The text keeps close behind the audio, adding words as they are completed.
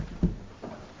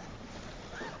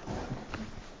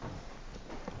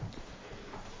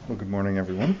Well, good morning,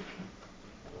 everyone.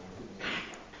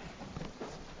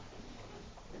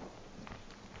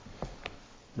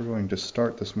 We're going to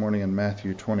start this morning in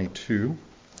Matthew 22.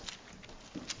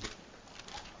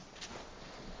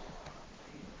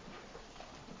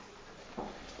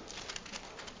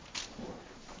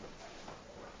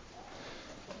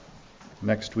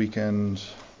 Next weekend,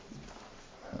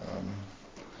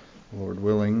 Lord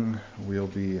willing, we'll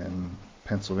be in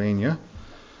Pennsylvania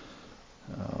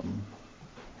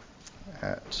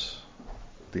at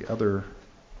the other,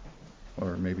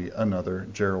 or maybe another,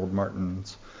 Gerald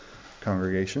Martin's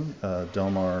congregation,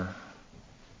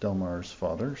 Delmar's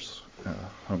father's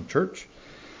home church.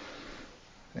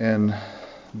 And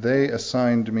they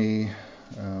assigned me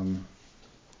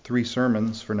 3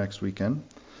 sermons for next weekend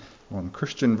on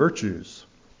Christian virtues.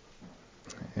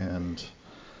 And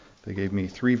they gave me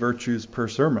 3 virtues per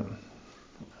sermon.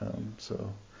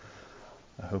 So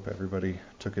I hope everybody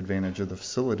took advantage of the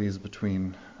facilities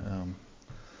between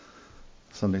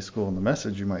Sunday school and the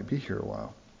message. You might be here a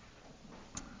while.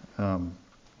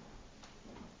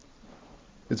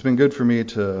 It's been good for me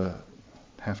to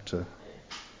have to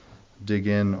dig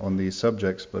in on these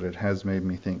subjects, but it has made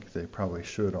me think they probably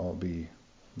should all be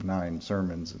 9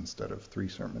 sermons instead of 3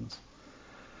 sermons.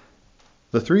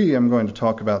 The 3 I'm going to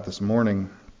talk about this morning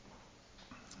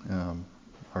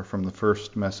are from the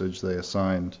first message they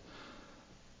assigned: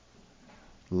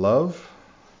 love,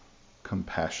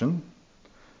 compassion,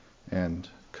 and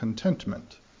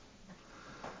contentment.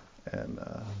 And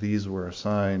these were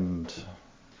assigned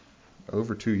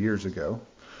over 2 years ago.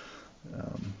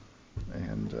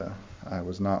 And I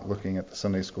was not looking at the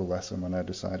Sunday school lesson when I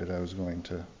decided I was going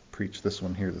to preach this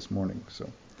one here this morning. So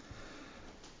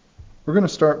we're going to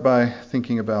start by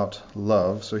thinking about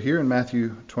love. So here in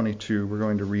Matthew 22, we're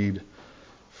going to read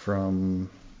from,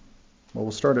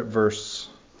 we'll start at verse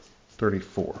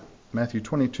 34. Matthew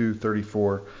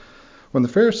 22:34. When the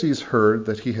Pharisees heard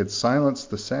that he had silenced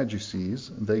the Sadducees,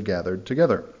 they gathered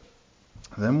together.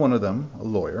 Then one of them, a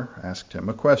lawyer, asked him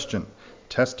a question,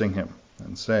 testing him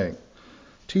and saying,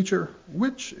 "Teacher,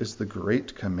 which is the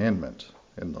great commandment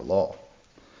in the law?"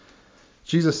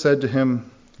 Jesus said to him,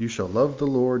 "You shall love the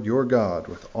Lord your God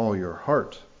with all your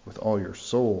heart, with all your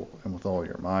soul, and with all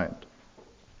your mind.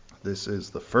 This is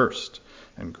the first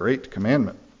and great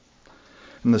commandment.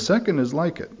 And the second is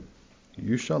like it.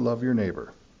 You shall love your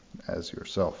neighbor as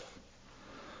yourself.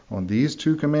 On these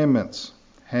 2 commandments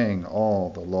hang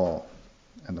all the law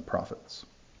and the prophets."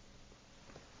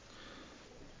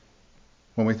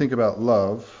 When we think about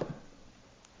love,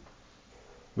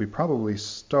 we probably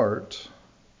start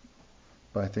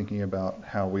by thinking about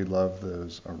how we love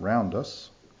those around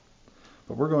us.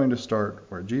 But we're going to start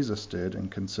where Jesus did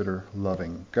and consider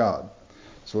loving God.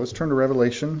 So let's turn to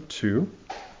Revelation 2.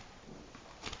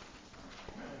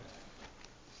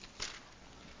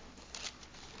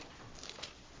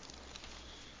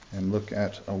 And look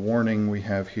at a warning we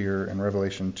have here in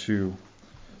Revelation 2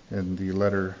 in the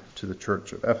letter to the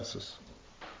church of Ephesus.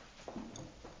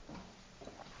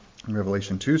 In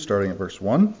Revelation 2, starting at verse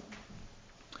 1.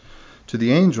 To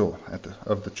the angel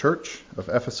of the church of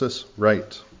Ephesus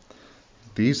write,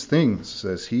 "These things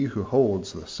says he who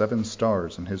holds the 7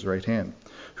 stars in his right hand,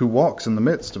 who walks in the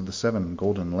midst of the 7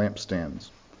 golden lampstands.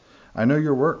 I know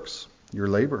your works, your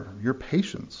labor, your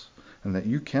patience, and that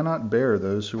you cannot bear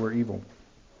those who are evil.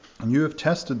 And you have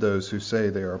tested those who say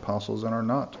they are apostles and are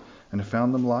not, and have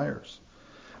found them liars.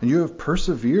 And you have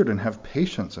persevered and have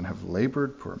patience and have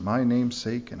labored for my name's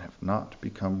sake and have not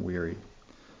become weary.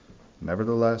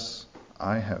 Nevertheless,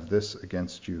 I have this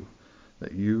against you,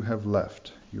 that you have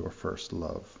left your first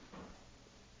love."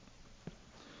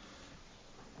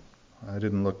 I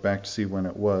didn't look back to see when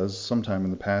it was. Sometime in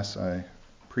the past I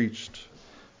preached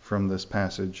from this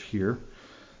passage here,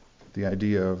 the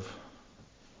idea of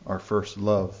our first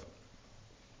love.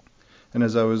 And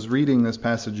as I was reading this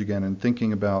passage again and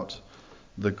thinking about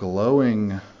the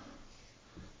glowing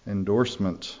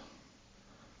endorsement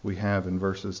we have in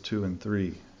verses 2 and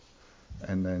 3,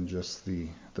 and then just the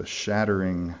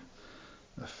shattering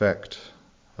effect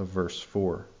of verse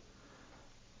 4,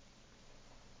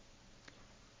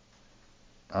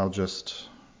 I'll just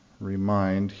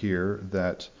remind here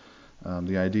that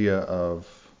the idea of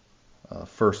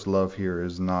first love here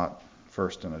is not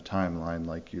first in a timeline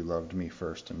like you loved me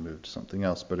first and moved to something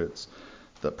else, but it's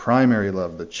the primary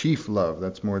love, the chief love.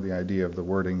 That's more the idea of the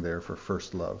wording there for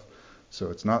first love.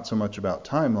 So it's not so much about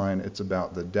timeline, it's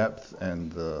about the depth and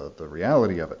the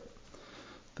reality of it.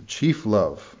 The chief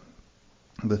love,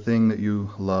 the thing that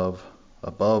you love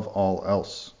above all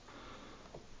else.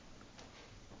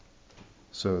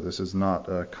 So this is not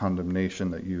a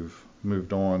condemnation that you've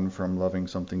moved on from loving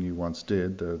something you once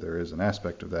did, though there is an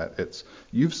aspect of that. It's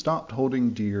you've stopped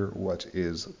holding dear what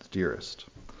is the dearest.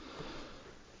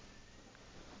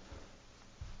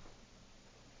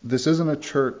 This isn't a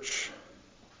church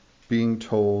being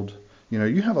told,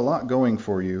 you have a lot going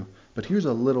for you, but here's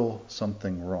a little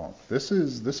something wrong. This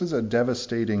is a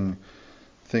devastating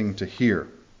thing to hear.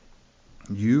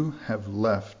 You have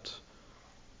left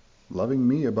loving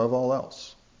me above all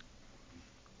else.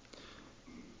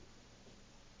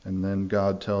 And then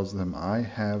God tells them, I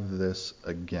have this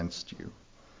against you.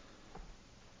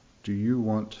 Do you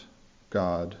want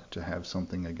God to have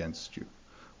something against you?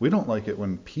 We don't like it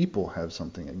when people have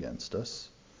something against us.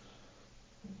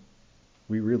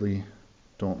 We really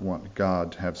don't want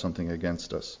God to have something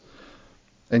against us.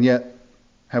 And yet,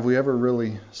 have we ever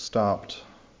really stopped,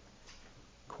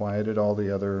 quieted all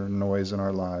the other noise in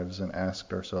our lives, and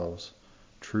asked ourselves,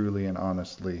 truly and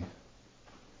honestly,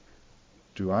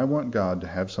 do I want God to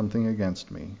have something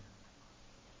against me?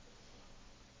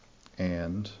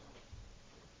 And,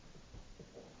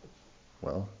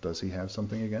 well, does he have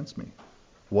something against me?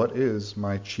 What is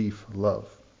my chief love?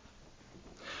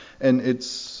 And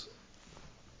it's,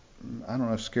 I don't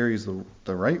know if scary is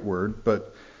the right word,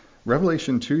 but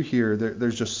Revelation 2 here,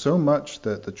 there's just so much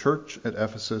that the church at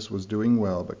Ephesus was doing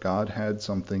well, but God had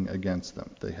something against them.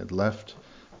 They had left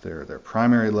their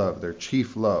primary love, their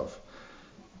chief love.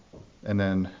 And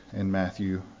then in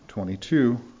Matthew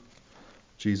 22,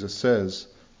 Jesus says,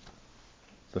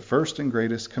 the first and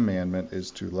greatest commandment is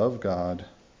to love God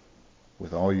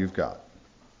with all you've got.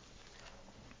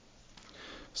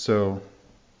 So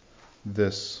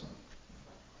this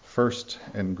first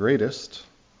and greatest,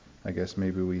 I guess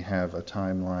maybe we have a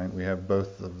timeline. We have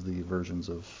both of the versions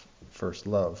of first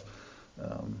love,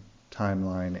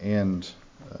 timeline and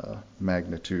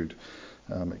magnitude.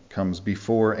 It comes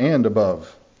before and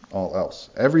above all else.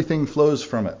 Everything flows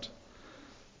from it.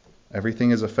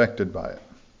 Everything is affected by it.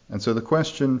 And so the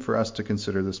question for us to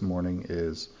consider this morning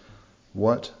is,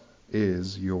 what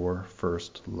is your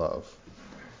first love?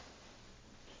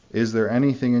 Is there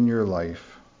anything in your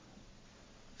life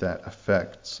that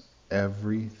affects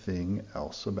everything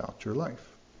else about your life?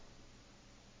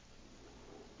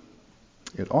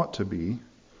 It ought to be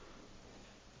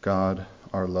God,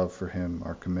 our love for him,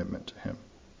 our commitment to him.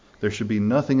 There should be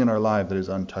nothing in our life that is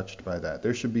untouched by that.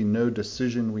 There should be no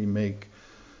decision we make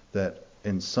that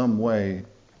in some way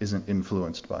isn't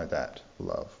influenced by that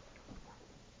love.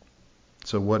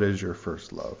 So what is your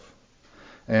first love?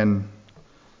 And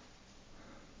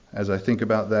as I think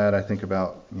about that, I think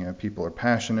about, people are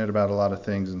passionate about a lot of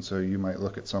things, and so you might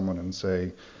look at someone and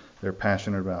say they're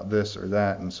passionate about this or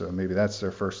that, and so maybe that's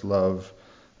their first love,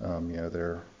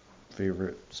 their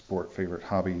favorite sport, favorite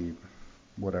hobby,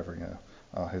 whatever,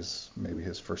 maybe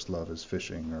his first love is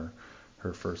fishing, or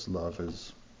her first love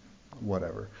is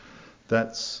whatever.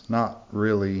 That's not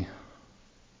really,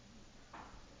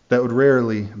 that would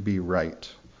rarely be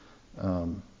right,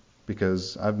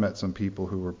 because I've met some people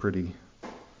who were pretty,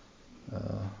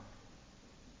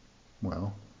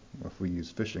 if we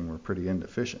use fishing, we're pretty into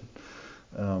fishing.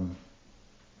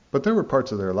 But there were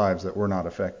parts of their lives that were not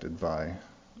affected by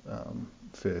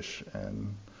fish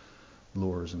and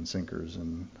lures and sinkers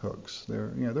and hooks.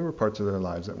 There were parts of their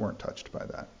lives that weren't touched by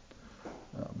that.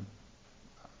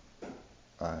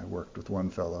 I worked with one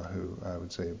fella who I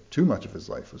would say too much of his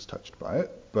life was touched by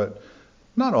it, but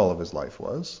not all of his life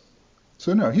was.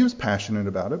 So no, he was passionate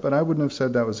about it, but I wouldn't have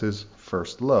said that was his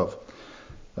first love.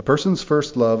 A person's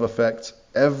first love affects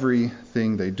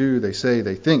everything they do, they say,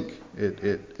 they think.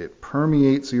 It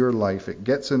permeates your life. It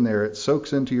gets in there. It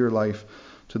soaks into your life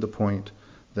to the point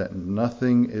that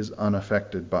nothing is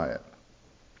unaffected by it.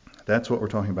 That's what we're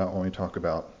talking about when we talk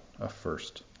about a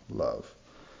first love.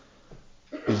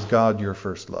 Is God your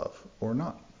first love or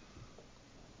not?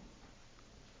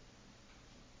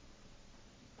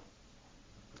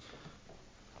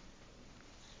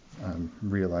 I'm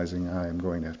realizing I am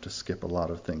going to have to skip a lot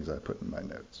of things I put in my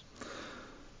notes.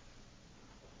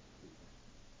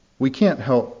 We can't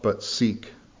help but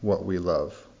seek what we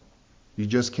love. You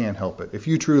just can't help it. If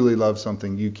you truly love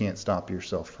something, you can't stop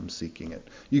yourself from seeking it.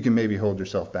 You can maybe hold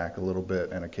yourself back a little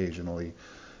bit and occasionally,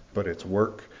 but it's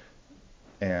work.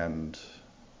 And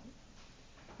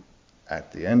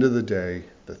at the end of the day,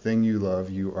 the thing you love,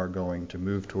 you are going to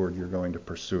move toward, you're going to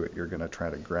pursue it, you're going to try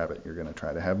to grab it, you're going to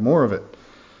try to have more of it.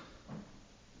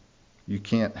 You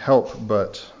can't help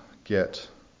but get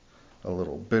a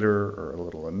little bitter or a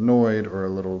little annoyed or a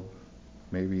little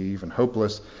maybe even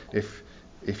hopeless if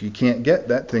you can't get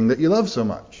that thing that you love so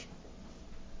much.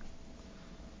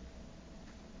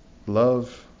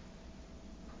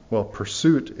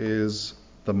 Pursuit is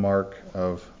the mark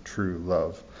of true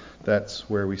love. That's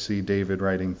where we see David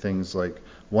writing things like,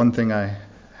 one thing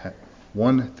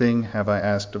have I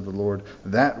asked of the Lord,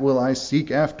 that will I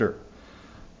seek after.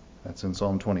 That's in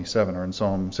Psalm 27. Or in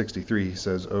Psalm 63, he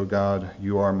says, O God,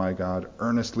 you are my God,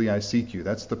 earnestly I seek you.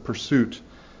 That's the pursuit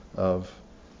of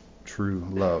true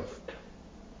love.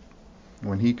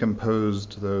 When he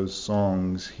composed those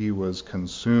songs, he was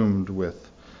consumed with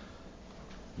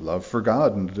love for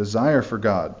God and a desire for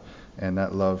God, and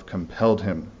that love compelled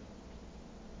him.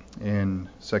 In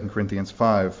 2 Corinthians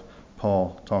 5,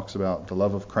 Paul talks about the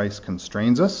love of Christ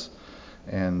constrains us,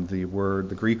 and the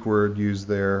Greek word used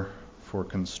there for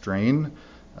constrain,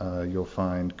 you'll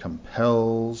find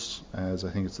compels, as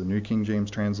I think it's the New King James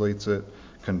translates it,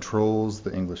 controls,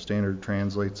 the English Standard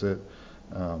translates it.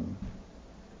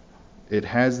 It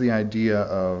has the idea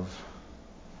of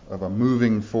a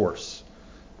moving force.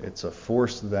 It's a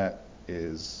force that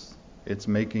it's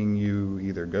making you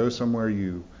either go somewhere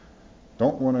you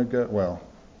don't want to go. Well,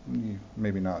 you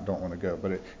maybe not don't want to go,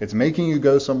 but it's making you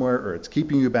go somewhere, or it's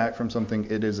keeping you back from something.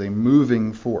 It is a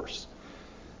moving force.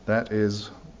 That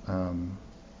is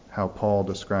how Paul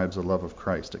describes the love of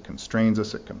Christ. It constrains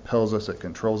us, it compels us, it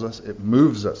controls us, it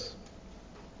moves us.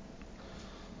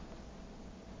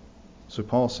 So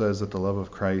Paul says that the love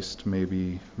of Christ,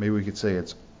 maybe we could say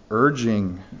it's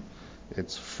urging,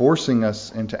 it's forcing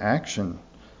us into action.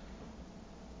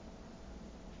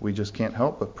 We just can't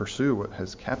help but pursue what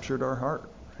has captured our heart,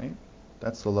 right?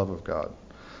 That's the love of God.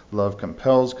 Love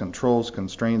compels, controls,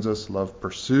 constrains us. Love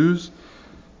pursues.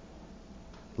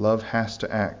 Love has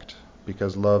to act,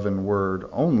 because love in word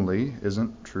only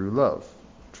isn't true love.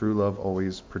 True love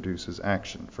always produces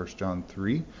action. 1 John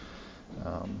 3.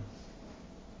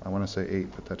 I want to say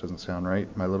 8, but that doesn't sound right.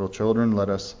 My little children, let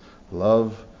us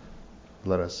love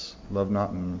not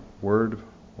in word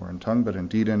or in tongue, but in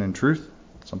deed and in truth.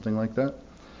 Something like that.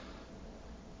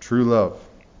 True love.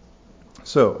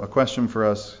 So, a question for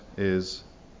us is,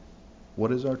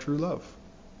 what is our true love?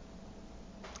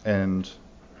 And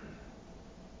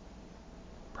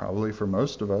probably for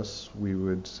most of us, we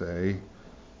would say,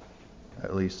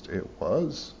 at least it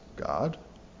was God.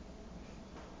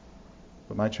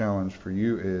 But my challenge for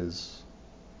you is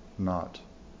not,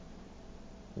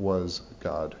 was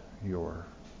God your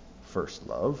first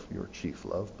love, your chief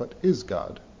love, but is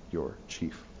God your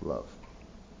chief love?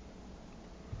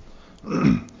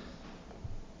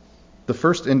 The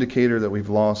first indicator that we've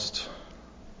lost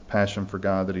passion for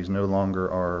God, that he's no longer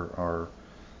our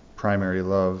primary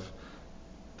love,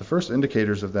 the first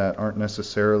indicators of that aren't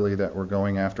necessarily that we're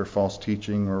going after false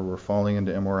teaching, or we're falling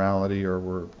into immorality, or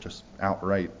we're just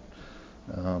outright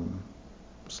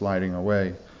sliding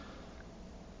away.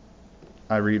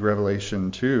 I read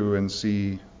Revelation 2 and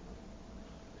see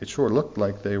it sure looked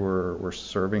like they were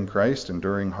serving Christ,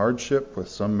 enduring hardship with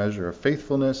some measure of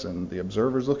faithfulness, and the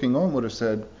observers looking on would have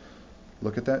said,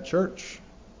 look at that church.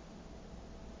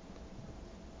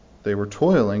 They were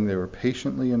toiling, they were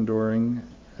patiently enduring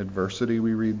adversity,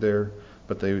 we read there,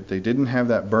 but they didn't have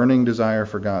that burning desire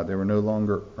for God. They were no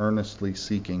longer earnestly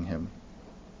seeking him.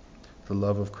 The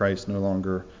love of Christ no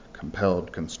longer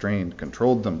compelled, constrained,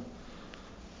 controlled them.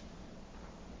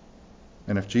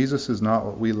 And if Jesus is not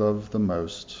what we love the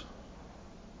most,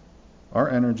 our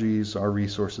energies, our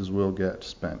resources will get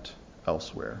spent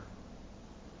elsewhere.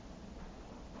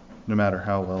 No matter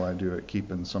how well I do at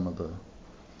keeping some of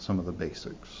the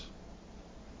basics.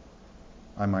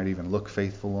 I might even look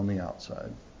faithful on the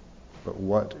outside. But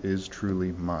what is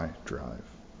truly my drive?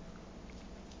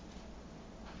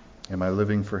 Am I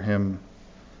living for him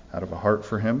out of a heart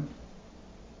for him?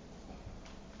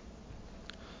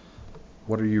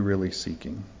 What are you really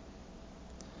seeking?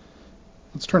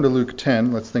 Let's turn to Luke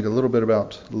 10. Let's think a little bit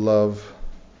about love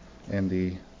and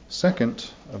the second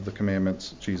of the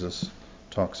commandments Jesus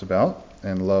talks about,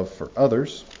 and love for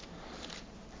others.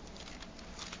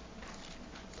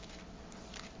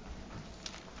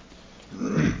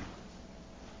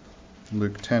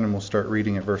 Luke 10, and we'll start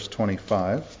reading at verse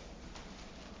 25.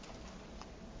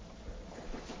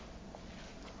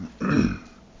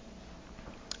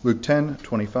 Luke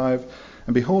 10:25,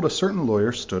 and behold, a certain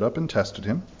lawyer stood up and tested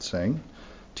him, saying,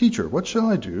 Teacher, what shall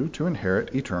I do to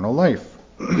inherit eternal life?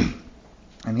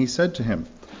 And he said to him,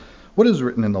 What is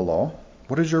written in the law?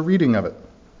 What is your reading of it?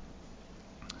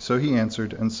 So he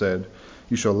answered and said,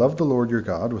 You shall love the Lord your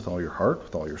God with all your heart,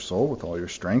 with all your soul, with all your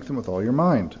strength, and with all your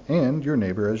mind, and your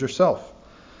neighbor as yourself.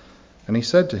 And he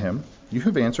said to him, You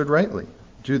have answered rightly.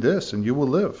 Do this, and you will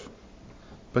live.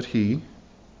 But he,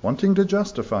 wanting to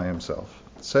justify himself,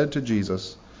 said to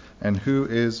Jesus, And who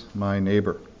is my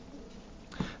neighbor?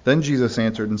 Then Jesus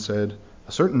answered and said, A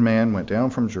A certain man went down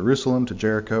from Jerusalem to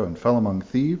Jericho and fell among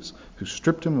thieves, who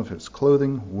stripped him of his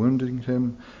clothing, wounding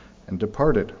him, and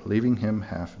departed, leaving him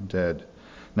half dead.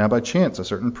 Now by chance a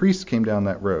certain priest came down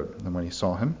that road, and when he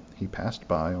saw him, he passed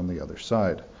by on the other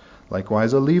side.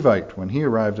 Likewise a Levite, when he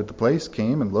arrived at the place,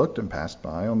 came and looked and passed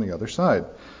by on the other side.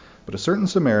 But a certain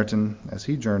Samaritan, as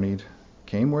he journeyed,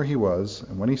 came where he was,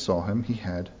 and when he saw him, he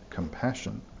had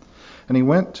compassion. And he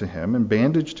went to him and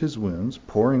bandaged his wounds,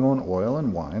 pouring on oil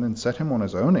and wine, and set him on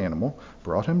his own animal,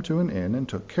 brought him to an inn, and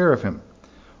took care of him.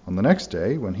 On the next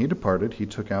day, when he departed, he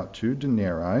took out 2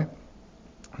 denarii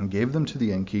and gave them to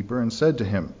the innkeeper, and said to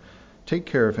him, "Take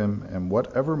care of him, and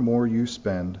whatever more you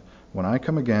spend, when I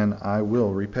come again, I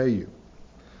will repay you."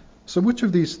 So which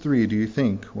of these 3 do you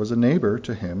think was a neighbor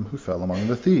to him who fell among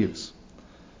the thieves?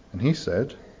 And he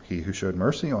said, "He who showed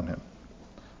mercy on him."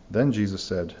 Then Jesus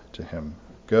said to him,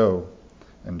 "Go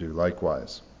and do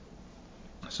likewise."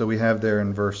 So we have there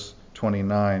in verse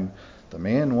 29, the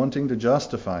man wanting to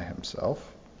justify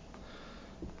himself.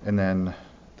 And then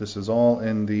this is all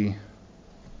in the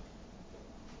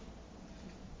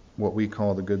what we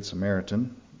call the Good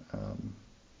Samaritan.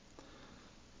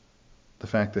 The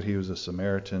fact that he was a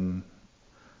Samaritan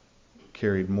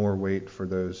carried more weight for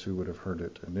those who would have heard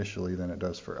it initially than it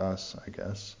does for us, I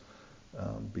guess,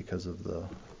 because of the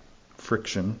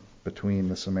friction between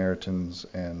the Samaritans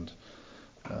and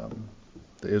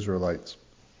the Israelites.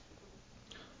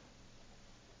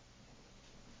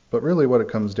 But really what it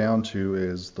comes down to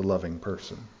is the loving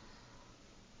person.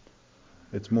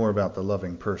 It's more about the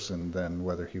loving person than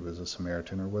whether he was a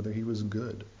Samaritan or whether he was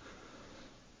good.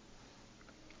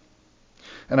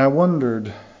 And I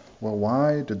wondered, well,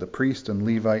 why did the priest and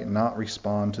Levite not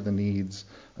respond to the needs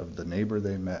of the neighbor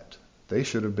they met? They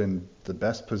should have been the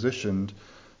best positioned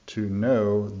to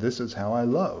know this is how I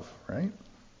love, right?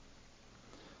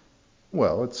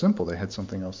 Well, it's simple. They had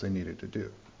something else they needed to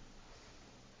do.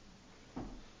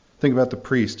 Think about the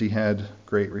priest. He had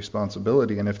great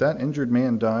responsibility. And if that injured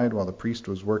man died while the priest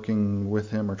was working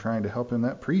with him or trying to help him,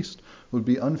 that priest would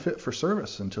be unfit for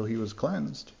service until he was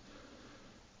cleansed.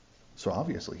 So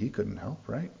obviously he couldn't help,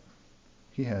 right?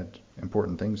 He had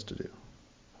important things to do.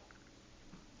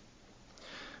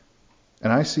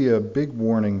 And I see a big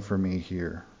warning for me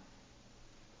here.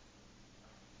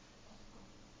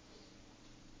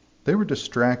 They were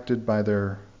distracted by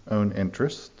their own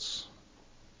interests.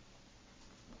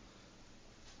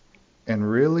 And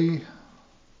really,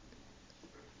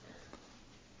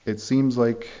 it seems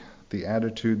like the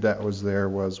attitude that was there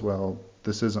was, well,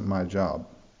 this isn't my job.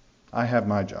 I have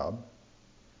my job.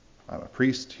 I'm a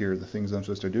priest. Here are the things I'm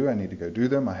supposed to do. I need to go do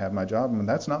them. I have my job, and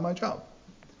that's not my job.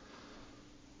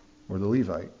 Or the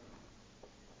Levite.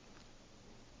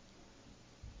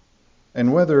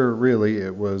 And whether really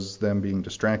it was them being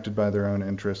distracted by their own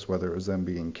interests, whether it was them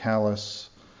being callous,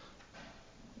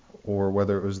 or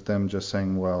whether it was them just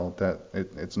saying, well,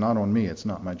 it's not on me, it's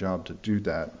not my job to do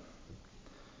that.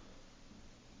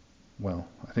 Well,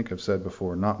 I think I've said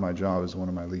before, not my job is one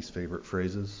of my least favorite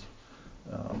phrases.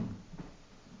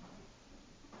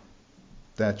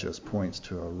 That just points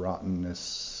to a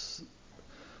rottenness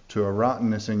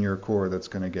in your core that's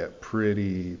going to get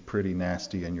pretty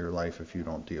nasty in your life if you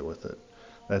don't deal with it.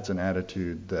 That's an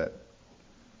attitude that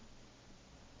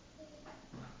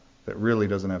really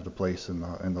doesn't have the place in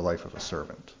the life of a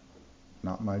servant.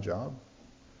 Not my job.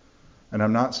 And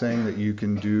I'm not saying that you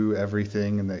can do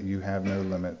everything and that you have no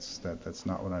limits. That's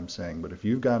not what I'm saying. But if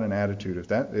you've got an attitude, if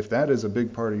that is a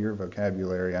big part of your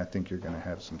vocabulary, I think you're going to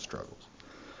have some struggles.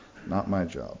 Not my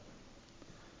job.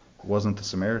 It wasn't the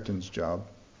Samaritan's job.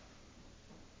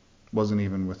 It wasn't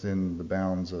even within the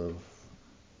bounds of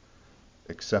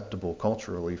acceptable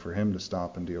culturally for him to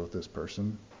stop and deal with this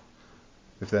person.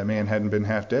 If that man hadn't been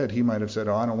half dead, he might have said,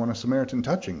 "Oh, I don't want a Samaritan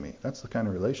touching me." That's the kind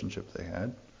of relationship they had.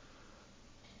 It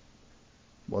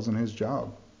wasn't his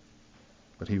job.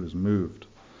 But he was moved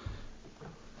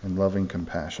in loving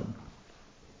compassion.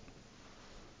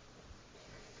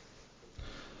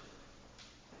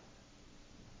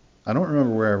 I don't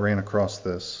remember where I ran across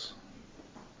this.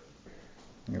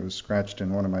 It was scratched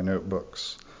in one of my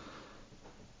notebooks.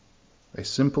 A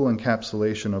simple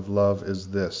encapsulation of love is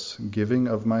this: giving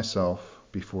of myself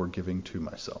before giving to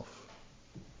myself.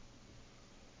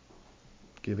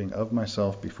 Giving of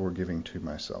myself before giving to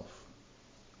myself.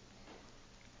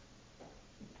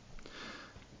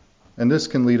 And this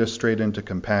can lead us straight into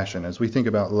compassion. As we think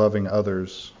about loving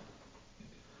others,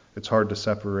 it's hard to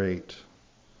separate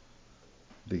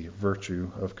the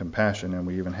virtue of compassion, and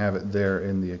we even have it there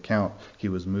in the account. He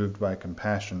was moved by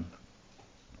compassion.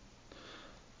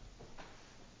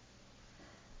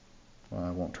 Well,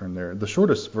 I won't turn there. The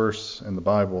shortest verse in the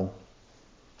Bible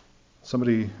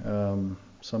Somebody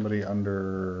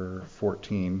under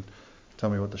 14, tell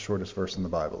me what the shortest verse in the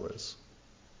Bible is.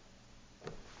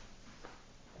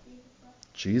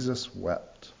 Jesus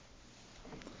wept.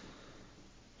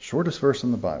 Shortest verse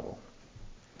in the Bible.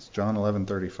 It's John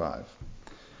 11:35.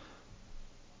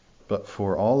 But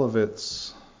for all of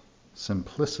its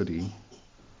simplicity,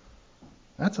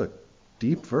 that's a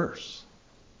deep verse.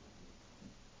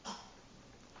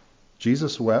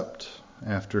 Jesus wept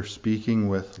after speaking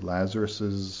with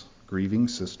Lazarus's grieving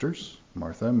sisters,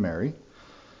 Martha and Mary.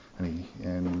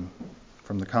 And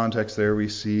from the context there, we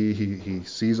see he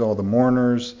sees all the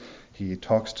mourners. He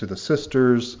talks to the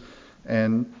sisters,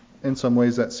 and in some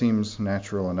ways that seems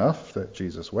natural enough that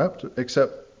Jesus wept,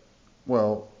 except,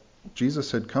 well,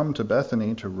 Jesus had come to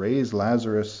Bethany to raise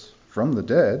Lazarus from the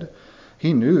dead.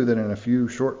 He knew that in a few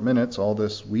short minutes all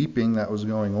this weeping that was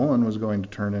going on was going to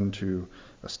turn into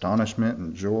astonishment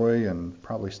and joy and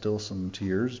probably still some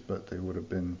tears, but they would have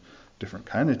been different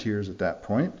kind of tears at that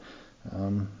point.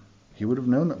 He would have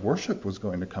known that worship was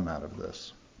going to come out of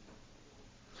this.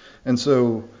 And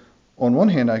so on one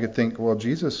hand, I could think, well,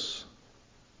 Jesus,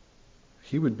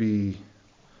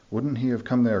 wouldn't he have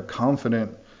come there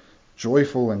confident,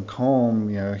 joyful, and calm?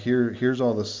 Here's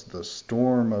all this, the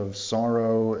storm of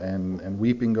sorrow and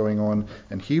weeping going on,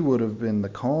 and he would have been the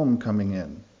calm coming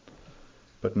in.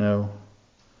 But no,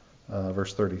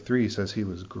 verse 33 says he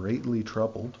was greatly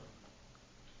troubled.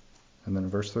 And then in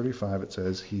verse 35 it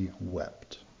says he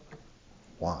wept.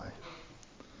 Why?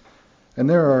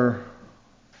 And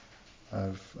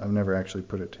I've never actually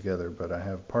put it together, but I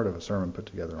have part of a sermon put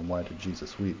together on why did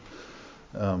Jesus weep.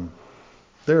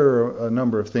 There are a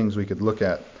number of things we could look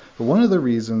at, but one of the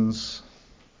reasons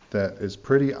that is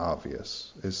pretty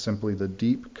obvious is simply the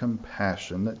deep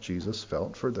compassion that Jesus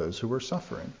felt for those who were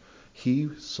suffering. He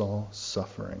saw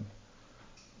suffering,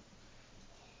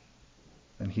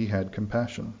 and he had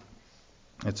compassion.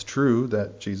 It's true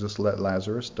that Jesus let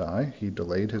Lazarus die. He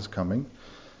delayed his coming.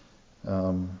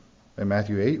 In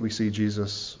Matthew 8, we see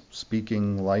Jesus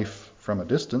speaking life from a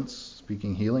distance,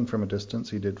 speaking healing from a distance.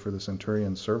 He did for the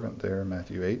centurion's servant there in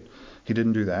Matthew 8. He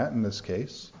didn't do that in this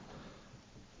case.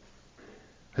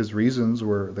 His reasons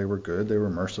were good, they were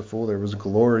merciful, there was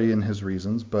glory in his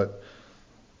reasons, but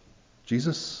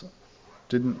Jesus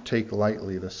didn't take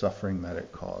lightly the suffering that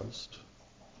it caused.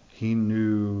 He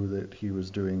knew that he was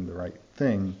doing the right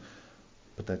thing,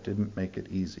 but that didn't make it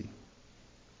easy.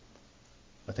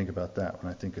 I think about that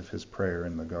when I think of his prayer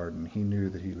in the garden. He knew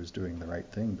that he was doing the right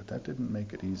thing, but that didn't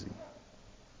make it easy.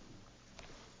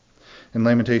 In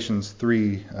Lamentations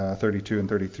 3:32 and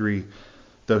 33,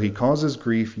 though he causes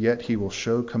grief, yet he will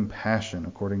show compassion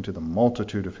according to the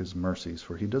multitude of his mercies,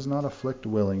 for he does not afflict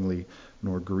willingly,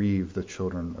 nor grieve the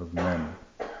children of men.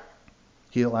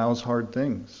 He allows hard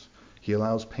things. He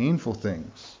allows painful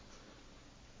things.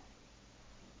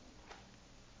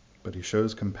 But he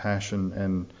shows compassion,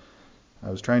 and I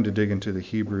was trying to dig into the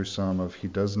Hebrew some of he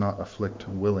does not afflict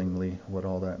willingly, what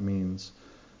all that means.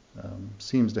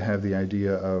 Seems to have the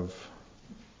idea of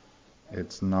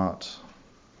it's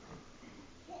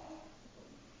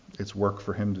work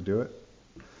for him to do it.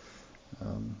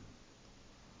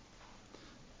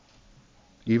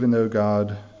 Even though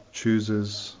God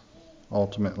chooses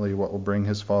ultimately what will bring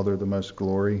his Father the most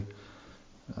glory,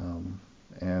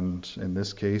 and in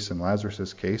this case, in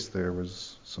Lazarus' case, there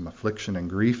was some affliction and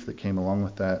grief that came along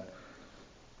with that.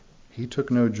 He took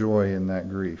no joy in that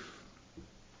grief.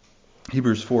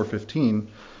 Hebrews 4:15,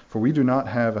 for we do not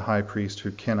have a high priest who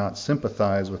cannot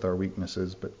sympathize with our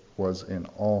weaknesses, but was in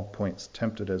all points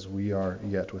tempted as we are,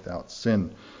 yet without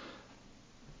sin.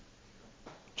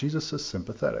 Jesus is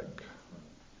sympathetic.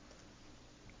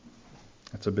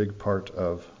 That's a big part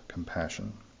of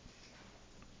compassion.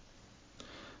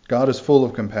 God is full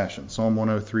of compassion. Psalm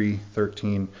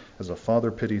 103:13, as a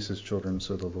father pities his children,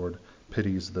 so the Lord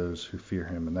pities those who fear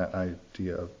him. And that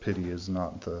idea of pity is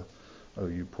not the, oh,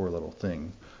 you poor little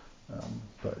thing,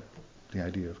 but the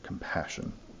idea of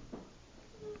compassion.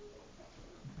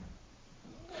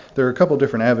 There are a couple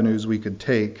different avenues we could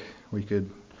take. We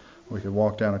could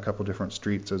walk down a couple different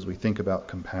streets as we think about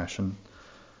compassion.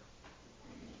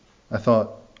 I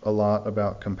thought a lot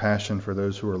about compassion for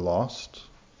those who are lost,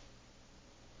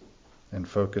 and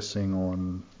focusing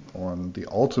on the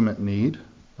ultimate need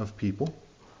of people,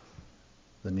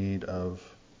 the need of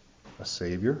a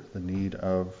Savior, the need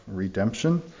of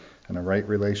redemption and a right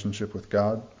relationship with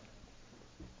God,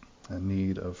 a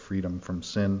need of freedom from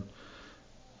sin.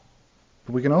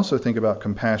 But we can also think about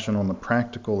compassion on the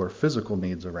practical or physical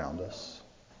needs around us.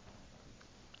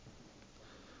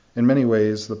 In many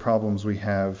ways, the problems we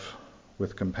have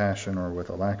with compassion or with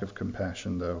a lack of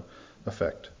compassion, though,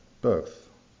 affect both.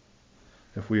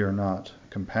 if we are not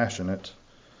compassionate,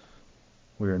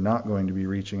 we are not going to be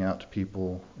reaching out to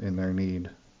people in their need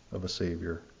of a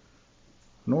Savior,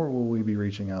 nor will we be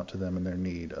reaching out to them in their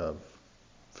need of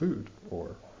food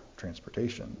or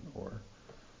transportation or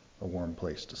a warm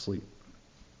place to sleep.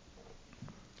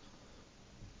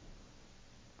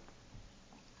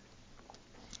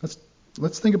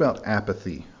 Let's think about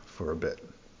apathy for a bit.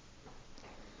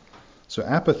 So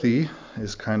apathy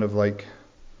is kind of like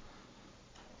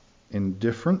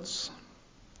indifference,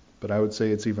 but I would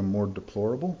say it's even more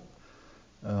deplorable.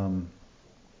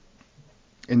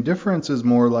 Indifference is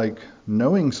more like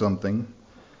knowing something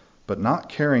but not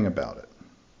caring about it.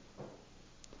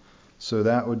 So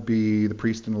that would be the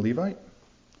priest and the Levite.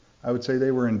 I would say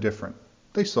they were indifferent.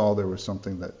 They saw there was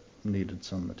something that needed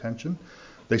some attention.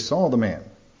 They saw the man,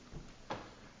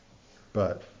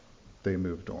 but they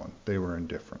moved on. They were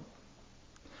indifferent.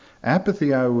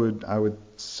 Apathy, I would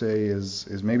say,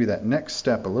 is maybe that next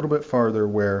step a little bit farther,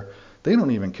 where they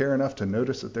don't even care enough to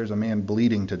notice that there's a man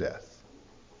bleeding to death.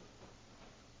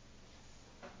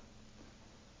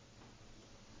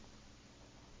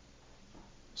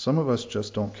 Some of us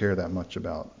just don't care that much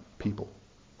about people.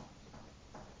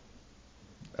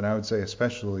 And I would say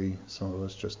especially some of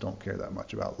us just don't care that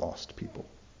much about lost people,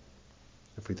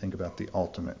 if we think about the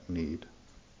ultimate need.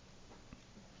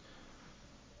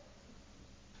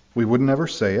 We wouldn't ever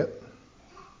say it.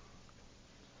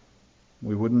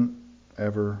 We wouldn't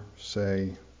ever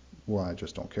say, well, I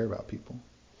just don't care about people.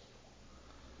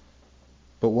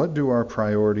 But what do our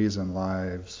priorities and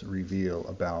lives reveal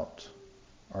about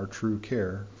our true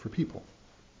care for people?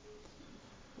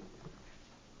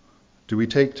 Do we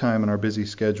take time in our busy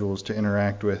schedules to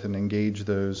interact with and engage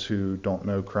those who don't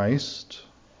know Christ?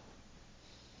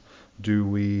 Do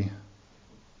we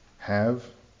have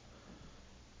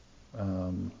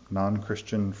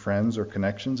non-Christian friends or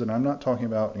connections? And I'm not talking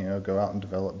about, go out and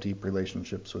develop deep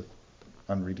relationships with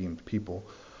unredeemed people.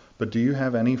 But do you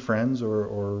have any friends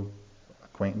or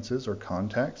acquaintances or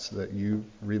contacts that you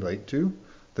relate to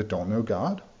that don't know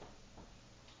God?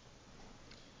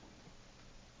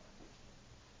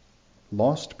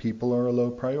 Lost people are a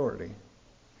low priority.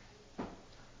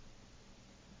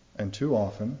 And too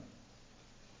often,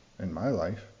 in my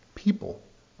life, people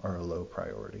are a low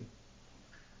priority.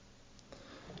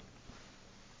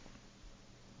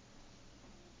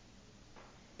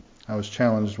 I was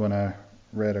challenged when I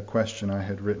read a question I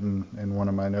had written in one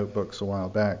of my notebooks a while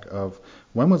back of,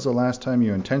 when was the last time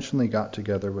you intentionally got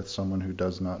together with someone who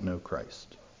does not know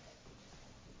Christ?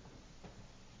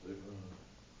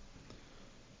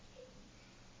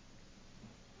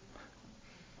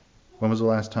 When was the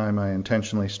last time I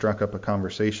intentionally struck up a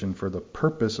conversation for the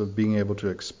purpose of being able to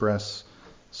express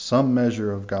some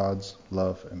measure of God's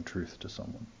love and truth to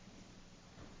someone?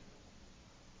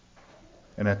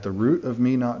 And at the root of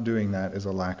me not doing that is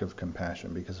a lack of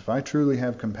compassion. Because if I truly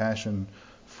have compassion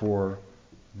for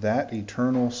that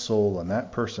eternal soul and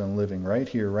that person living right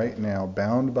here, right now,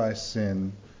 bound by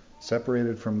sin,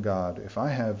 separated from God, if I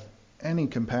have any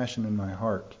compassion in my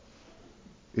heart,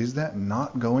 is that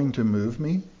not going to move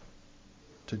me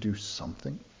to do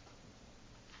something?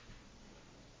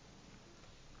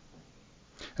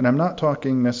 And I'm not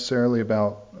talking necessarily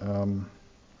about,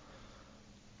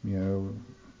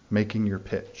 making your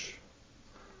pitch.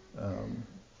 I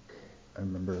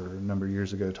remember a number of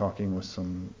years ago talking with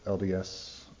some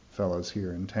LDS fellows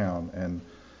here in town,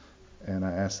 and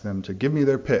I asked them to give me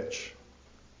their pitch.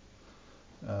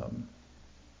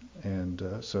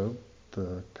 So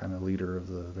the kind of leader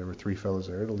of there were three fellows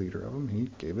there, the leader of them, he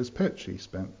gave his pitch. He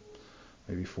spent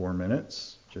maybe 4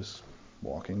 minutes just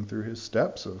walking through his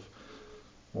steps of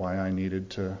why I needed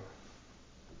to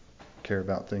care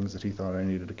about things that he thought I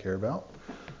needed to care about.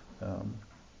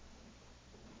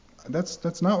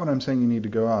 That's not what I'm saying you need to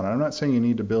go on. I'm not saying you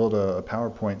need to build a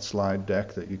PowerPoint slide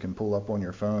deck that you can pull up on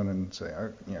your phone and say,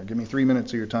 give me 3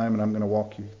 minutes of your time and I'm going to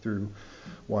walk you through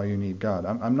why you need God.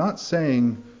 I'm not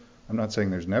saying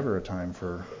there's never a time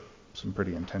for some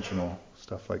pretty intentional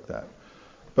stuff like that.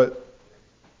 But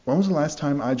when was the last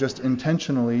time I just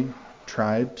intentionally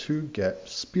tried to get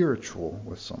spiritual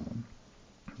with someone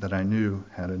that I knew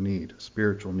had a need, a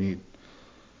spiritual need?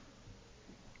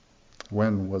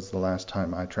 When was the last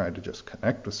time I tried to just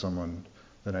connect with someone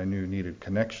that I knew needed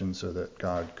connection so that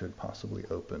God could possibly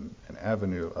open an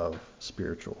avenue of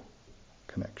spiritual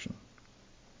connection?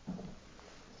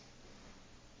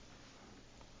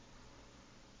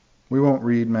 We won't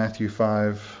read Matthew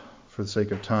 5 for the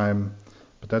sake of time,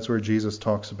 but that's where Jesus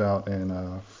talks about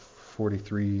in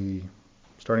 43,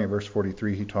 starting at verse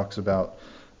 43, he talks about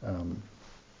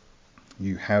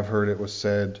You have heard it was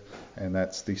said, and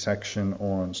that's the section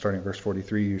on starting at verse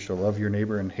 43, you shall love your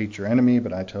neighbor and hate your enemy,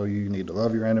 but I tell you, you need to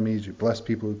love your enemies, you bless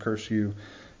people who curse you,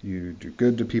 you do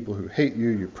good to people who hate you,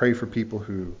 you pray for people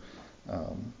who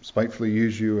spitefully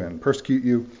use you and persecute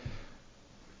you.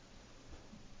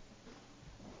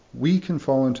 We can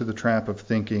fall into the trap of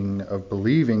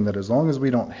believing that as long as we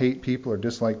don't hate people or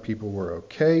dislike people, we're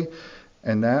okay.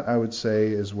 And that, I would say,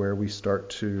 is where we start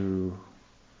to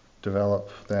develop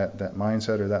that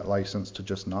mindset or that license to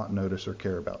just not notice or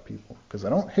care about people. Because I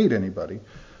don't hate anybody,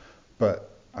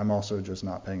 but I'm also just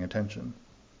not paying attention.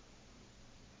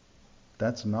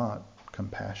 That's not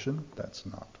compassion. That's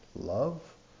not love.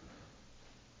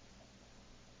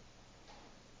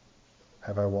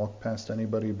 Have I walked past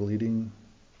anybody bleeding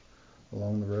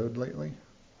along the road lately,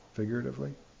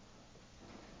 figuratively?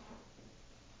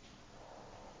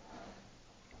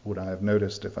 Would I have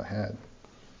noticed if I had?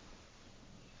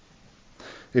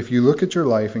 If you look at your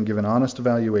life and give an honest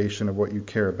evaluation of what you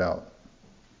care about,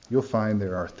 you'll find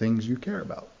there are things you care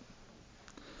about.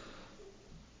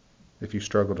 If you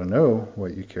struggle to know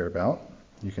what you care about,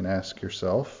 you can ask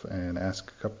yourself and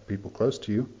ask a couple people close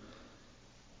to you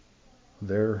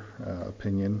their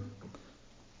opinion.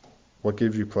 What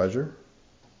gives you pleasure?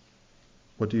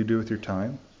 What do you do with your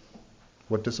time?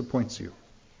 What disappoints you?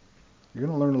 You're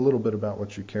going to learn a little bit about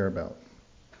what you care about.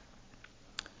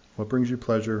 What brings you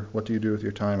pleasure? What do you do with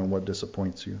your time? And what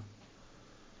disappoints you?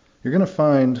 You're going to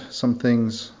find some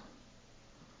things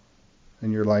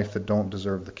in your life that don't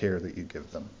deserve the care that you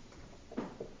give them.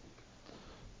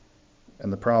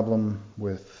 And the problem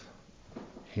with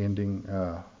handing,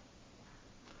 can't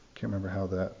remember how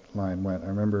that line went. I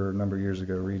remember a number of years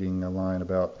ago reading a line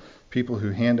about people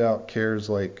who hand out cares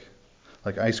like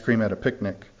ice cream at a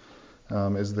picnic,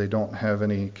 is they don't have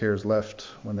any cares left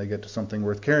when they get to something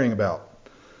worth caring about.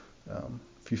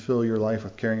 If you fill your life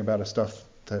with caring about stuff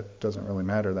that doesn't really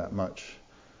matter that much,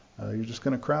 you're just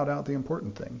going to crowd out the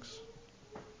important things.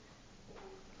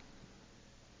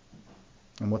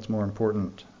 And what's more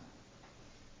important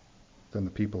than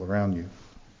the people around you?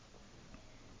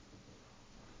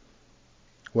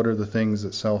 What are the things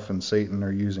that self and Satan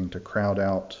are using to crowd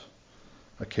out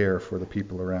a care for the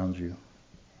people around you?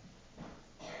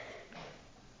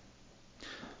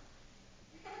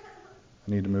 I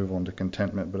need to move on to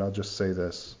contentment, but I'll just say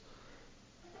this.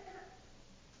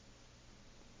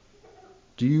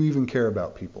 Do you even care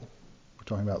about people? We're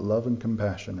talking about love and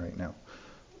compassion right now.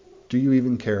 Do you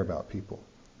even care about people?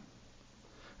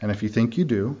 And if you think you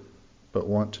do, but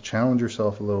want to challenge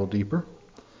yourself a little deeper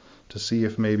to see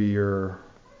if maybe you're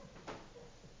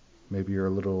a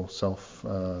little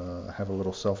have a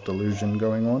little self-delusion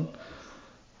going on,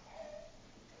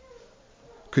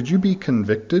 could you be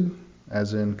convicted,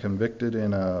 as in convicted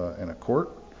in a court,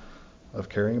 of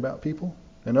caring about people?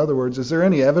 In other words, is there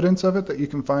any evidence of it that you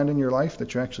can find in your life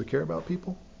that you actually care about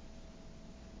people?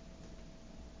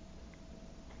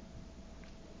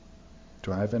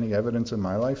 Do I have any evidence in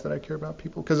my life that I care about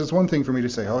people? Because it's one thing for me to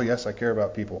say, oh yes, I care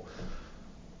about people.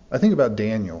 I think about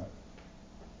Daniel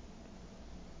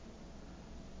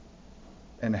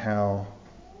and how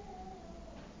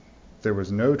there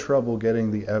was no trouble getting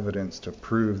the evidence to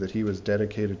prove that he was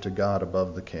dedicated to God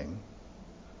above the king.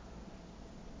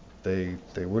 They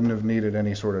wouldn't have needed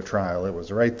any sort of trial. It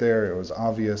was right there. It was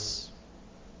obvious.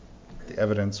 The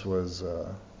evidence was,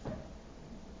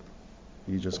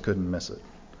 you just couldn't miss it.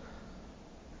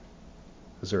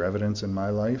 Is there evidence in my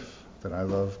life that I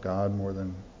love God more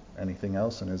than anything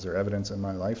else? And is there evidence in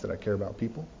my life that I care about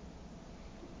people?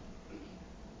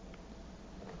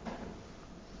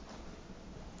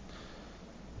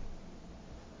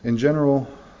 In general,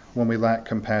 when we lack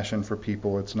compassion for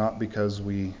people, it's not because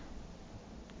we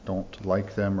don't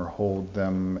like them or hold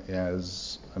them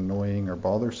as annoying or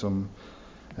bothersome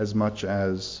as much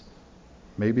as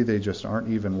maybe they just aren't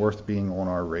even worth being on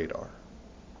our radar.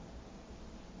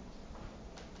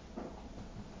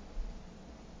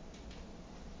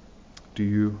 Do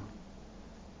you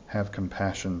have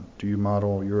compassion? Do you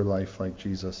model your life like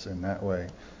Jesus in that way,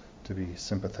 to be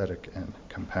sympathetic and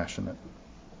compassionate?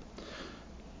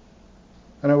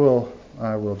 And I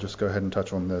will just go ahead and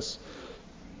touch on this.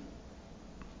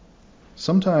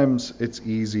 Sometimes it's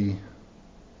easy.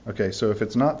 Okay, so if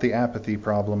it's not the apathy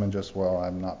problem and just, well,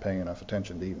 I'm not paying enough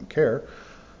attention to even care,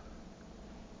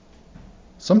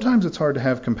 sometimes it's hard to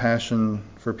have compassion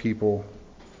for people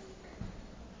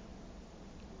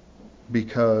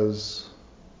because,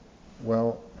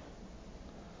 well,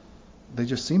 they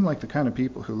just seem like the kind of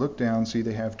people who look down, see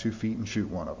they have 2 feet and shoot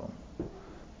one of them.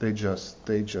 They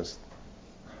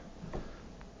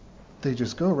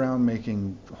just go around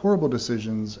making horrible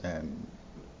decisions and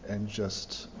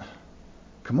just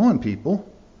Come on, people.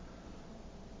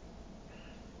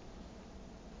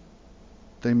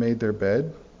 They made their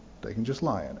bed. They can just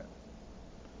lie in it.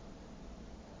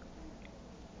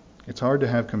 It's hard to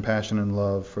have compassion and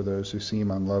love for those who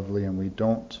seem unlovely, and we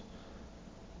don't.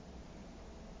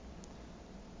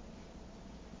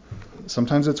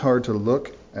 Sometimes it's hard to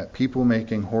look at people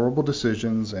making horrible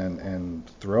decisions and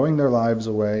throwing their lives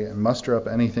away and muster up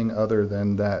anything other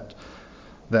than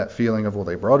that feeling of, well,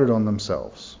 they brought it on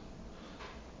themselves.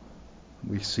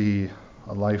 We see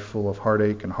a life full of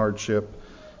heartache and hardship,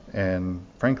 and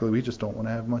frankly, we just don't want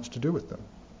to have much to do with them.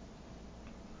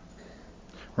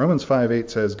 Romans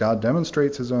 5:8 says, God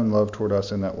demonstrates his own love toward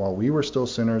us in that while we were still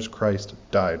sinners, Christ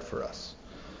died for us.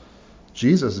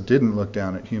 Jesus didn't look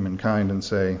down at humankind and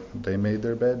say, they made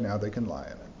their bed, now they can lie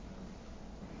in it.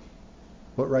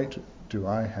 What right do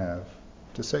I have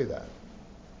to say that?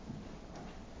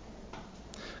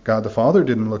 God the Father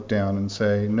didn't look down and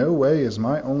say, no way is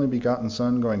my only begotten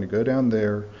Son going to go down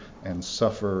there and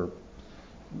suffer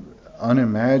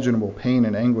unimaginable pain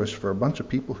and anguish for a bunch of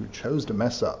people who chose to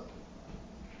mess up.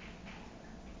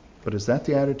 But is that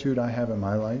the attitude I have in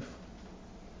my life?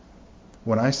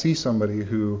 When I see somebody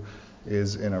who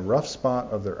is in a rough spot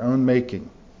of their own making,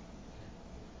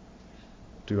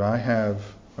 do I have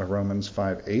a Romans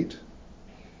 5:8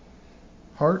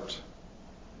 heart?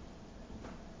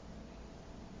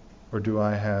 Or do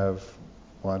I have,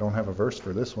 well, I don't have a verse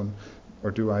for this one, or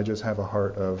do I just have a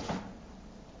heart of,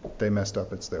 they messed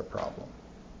up, it's their problem?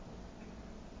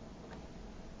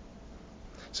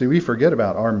 See, we forget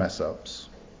about our mess ups.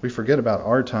 We forget about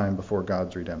our time before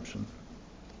God's redemption.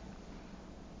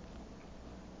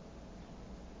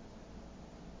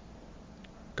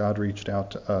 God reached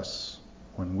out to us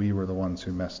when we were the ones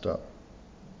who messed up.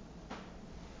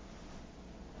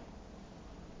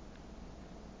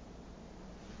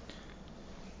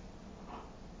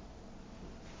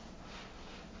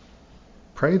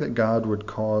 Pray that God would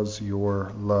cause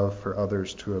your love for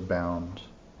others to abound.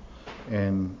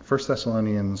 In 1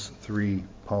 Thessalonians 3,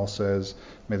 Paul says,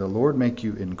 may the Lord make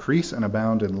you increase and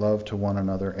abound in love to one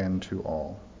another and to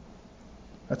all.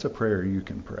 That's a prayer you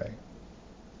can pray.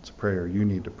 It's a prayer you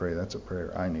need to pray. That's a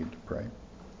prayer I need to pray.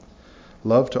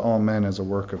 Love to all men is a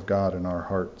work of God in our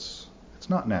hearts.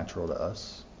 It's not natural to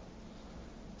us.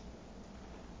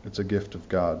 It's a gift of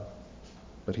God,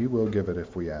 but he will give it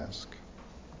if we ask.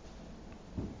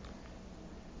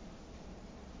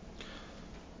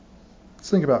 Let's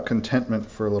think about contentment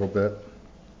for a little bit.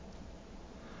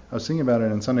 I was thinking about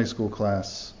it in Sunday school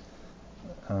class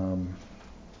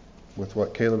with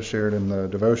what Caleb shared in the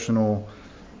devotional,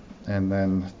 and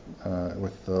then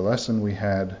with the lesson we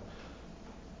had.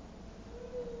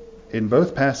 In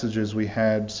both passages we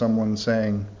had someone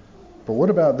saying, but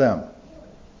what about them?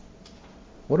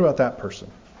 What about that person?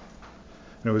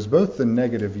 And it was both the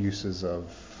negative uses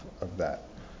of that.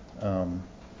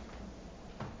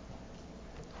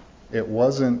 It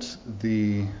wasn't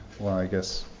well, I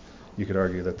guess you could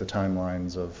argue that the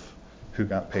timelines of who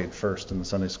got paid first in the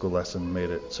Sunday school lesson made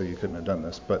it so you couldn't have done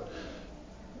this. But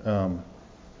the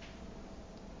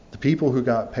people who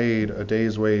got paid a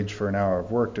day's wage for an hour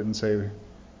of work didn't say,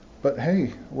 but hey,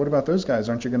 what about those guys?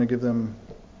 Aren't you going to give them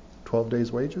 12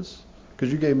 days' wages?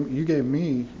 Because you gave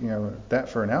me, that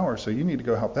for an hour, so you need to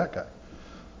go help that guy.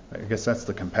 I guess that's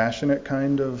the compassionate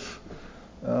kind of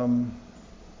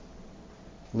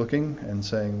looking and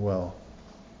saying, well,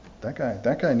 that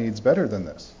guy needs better than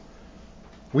this.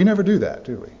 We never do that,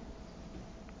 do we?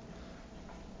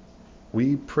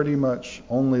 We pretty much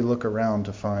only look around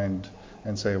to find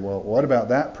and say, well, what about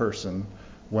that person,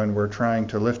 when we're trying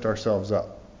to lift ourselves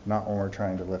up, not when we're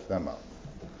trying to lift them up.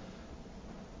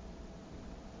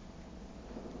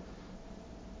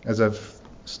 As I've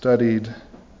studied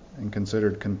and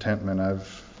considered contentment,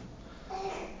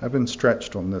 I've been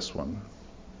stretched on this one.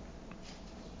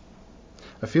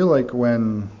 I feel like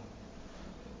when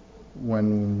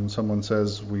someone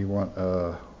says we want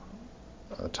a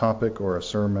topic or a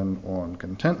sermon on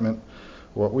contentment,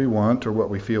 what we want or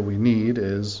what we feel we need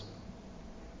is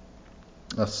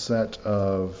a set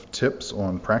of tips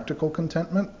on practical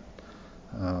contentment.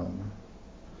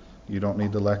 You don't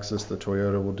need the Lexus, the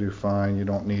Toyota will do fine. You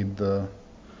don't need the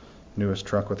newest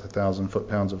truck with 1,000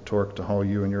 foot-pounds of torque to haul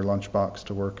you and your lunchbox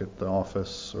to work at the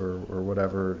office or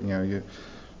whatever.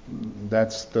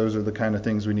 Those are the kind of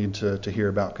things we need to hear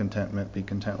about contentment. Be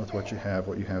content with what you have.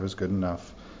 What you have is good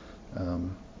enough.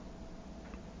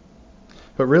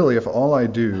 But really, if all I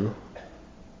do,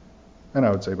 and I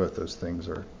would say both those things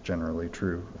are generally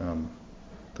true.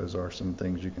 Those are some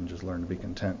things you can just learn to be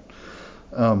content.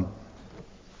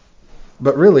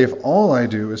 But really, if all I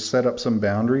do is set up some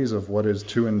boundaries of what is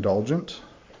too indulgent,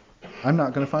 I'm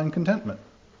not going to find contentment.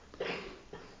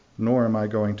 Nor am I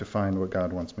going to find what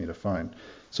God wants me to find.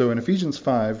 So in Ephesians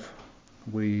 5,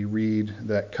 we read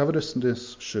that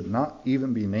covetousness should not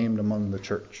even be named among the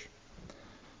church.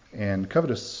 And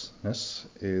covetousness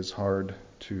is hard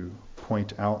to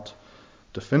point out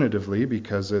definitively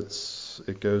because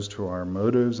it goes to our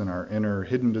motives and our inner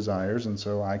hidden desires, and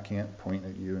so I can't point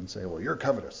at you and say, well, you're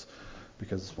covetous,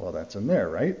 because, well, that's in there,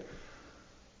 right?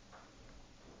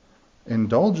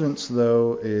 Indulgence,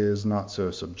 though, is not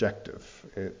so subjective.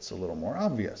 It's a little more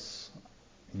obvious.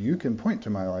 You can point to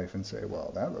my life and say,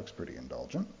 well, that looks pretty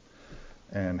indulgent,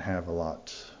 and have a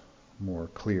lot more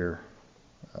clear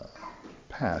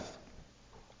path.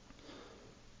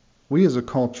 We as a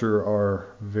culture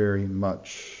are very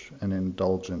much an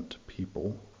indulgent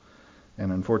people,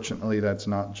 and unfortunately that's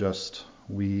not just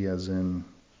we as in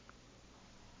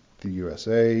the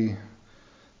USA.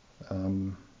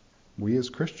 We as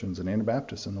Christians and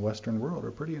Anabaptists in the Western world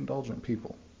are pretty indulgent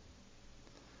people.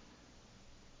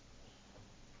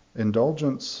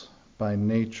 Indulgence by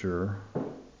nature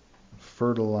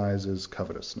fertilizes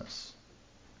covetousness.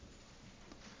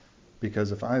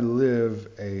 Because if I live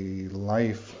a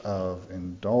life of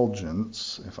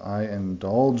indulgence, if I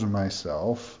indulge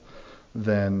myself,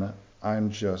 then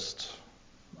I'm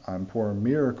poor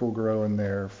miracle growing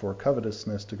there for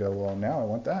covetousness to go, well, now I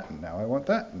want that, and now I want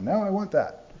that, and now I want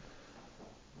that.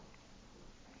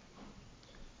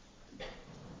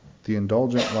 The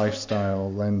indulgent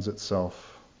lifestyle lends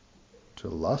itself to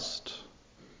lust.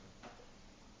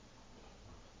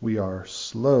 We are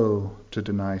slow to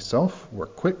deny self. We're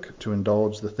quick to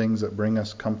indulge the things that bring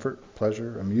us comfort,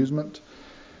 pleasure, amusement.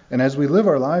 And as we live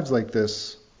our lives like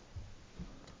this,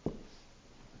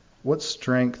 what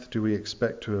strength do we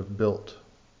expect to have built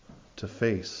to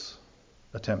face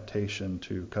a temptation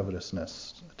to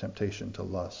covetousness, a temptation to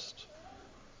lust?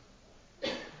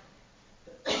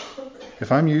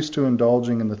 If I'm used to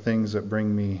indulging in the things that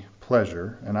bring me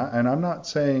pleasure, and I'm not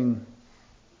saying,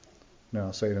 no,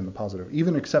 I'll say it in the positive,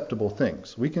 even acceptable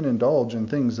things. We can indulge in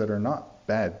things that are not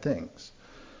bad things.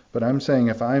 But I'm saying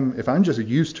if I'm just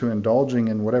used to indulging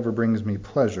in whatever brings me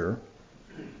pleasure,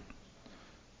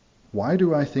 why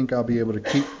do I think I'll be able to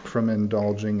keep from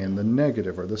indulging in the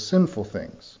negative or the sinful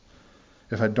things?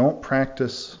 If I don't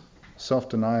practice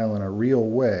self-denial in a real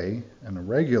way, in a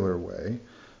regular way,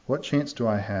 what chance do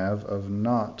I have of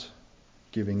not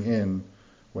giving in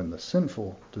when the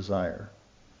sinful desire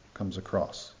comes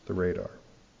across the radar?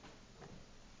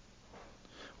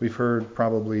 We've heard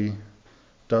probably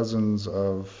dozens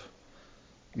of,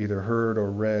 either heard or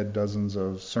read dozens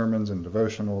of sermons and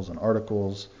devotionals and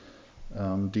articles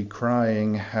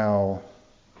decrying how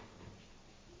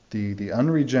the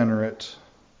unregenerate,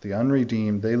 the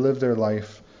unredeemed, they live their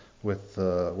life with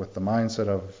the mindset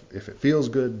of, if it feels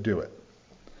good, do it.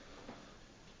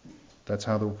 That's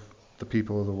how the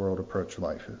people of the world approach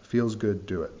life. If it feels good,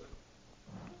 do it.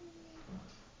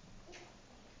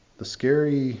 The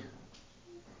scary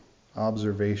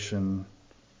observation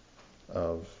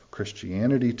of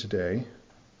Christianity today,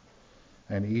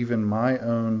 and even my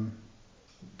own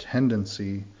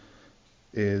tendency,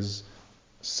 is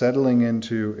settling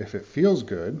into, if it feels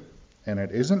good, and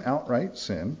it isn't outright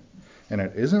sin, and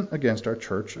it isn't against our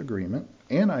church agreement,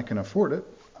 and I can afford it,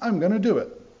 I'm going to do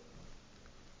it.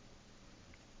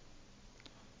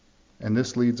 And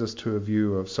this leads us to a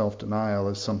view of self-denial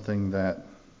as something that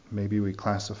maybe we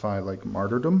classify like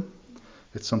martyrdom.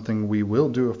 It's something we will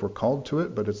do if we're called to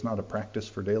it, but it's not a practice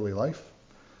for daily life.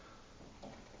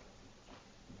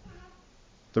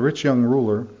 The rich young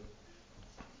ruler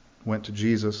went to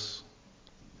Jesus,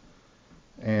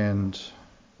 and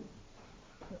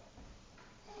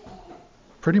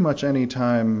pretty much any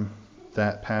time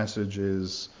that passage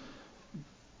is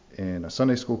in a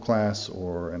Sunday school class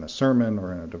or in a sermon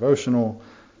or in a devotional,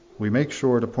 we make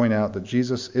sure to point out that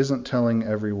Jesus isn't telling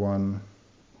everyone,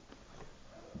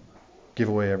 give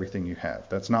away everything you have.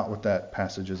 That's not what that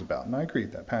passage is about. And I agree,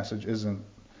 that passage isn't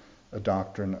a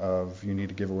doctrine of you need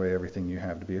to give away everything you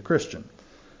have to be a Christian.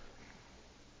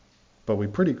 But we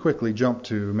pretty quickly jump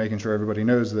to making sure everybody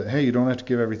knows that, hey, you don't have to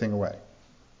give everything away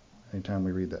anytime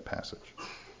we read that passage.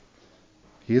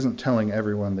 He isn't telling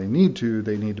everyone they need to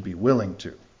be willing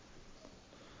to.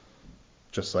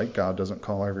 Just like God doesn't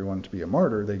call everyone to be a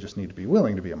martyr, they just need to be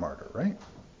willing to be a martyr, right?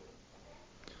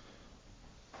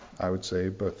 I would say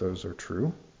both those are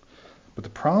true. But the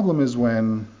problem is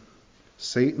when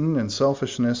Satan and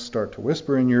selfishness start to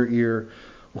whisper in your ear,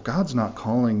 well, God's not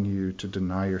calling you to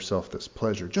deny yourself this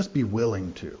pleasure. Just be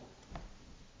willing to.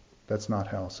 That's not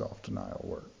how self-denial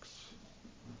works.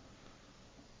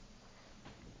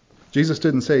 Jesus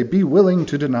didn't say, be willing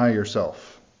to deny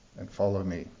yourself and follow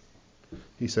me.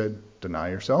 He said, deny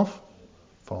yourself,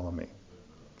 follow me.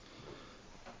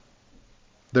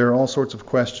 There are all sorts of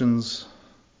questions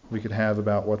we could have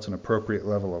about what's an appropriate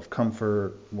level of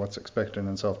comfort, what's expected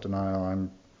in self-denial.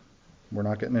 We're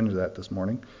not getting into that this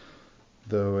morning.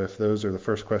 Though if those are the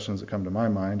first questions that come to my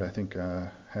mind, I think I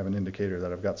have an indicator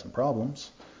that I've got some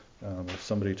problems. If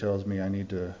somebody tells me I need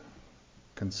to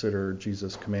consider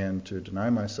Jesus' command to deny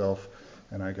myself,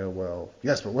 and I go, well,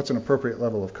 yes, but what's an appropriate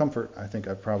level of comfort? I think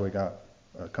I've probably got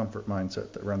a comfort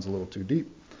mindset that runs a little too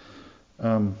deep.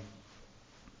 I'll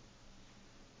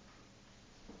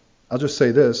just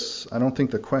say this. I don't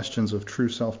think the questions of true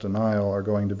self-denial are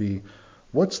going to be,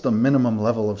 what's the minimum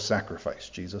level of sacrifice,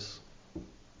 Jesus?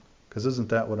 Because isn't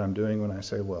that what I'm doing when I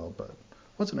say, well, but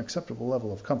what's an acceptable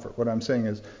level of comfort? What I'm saying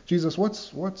is, Jesus,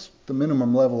 what's the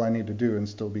minimum level I need to do and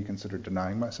still be considered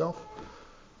denying myself?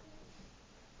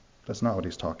 That's not what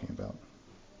he's talking about.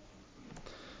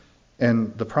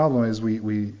 And the problem is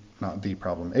a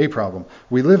problem.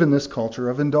 We live in this culture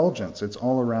of indulgence. It's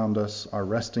all around us. Our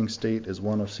resting state is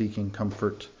one of seeking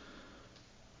comfort.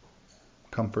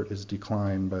 Comfort is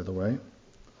decline, by the way.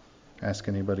 Ask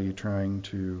anybody trying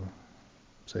to,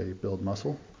 say, build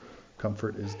muscle.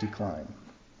 Comfort is decline.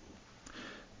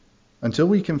 Until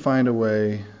we can find a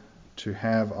way to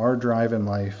have our drive in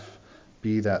life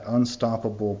be that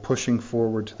unstoppable pushing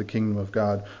forward to the kingdom of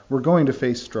God, we're going to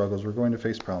face struggles, we're going to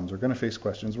face problems, we're going to face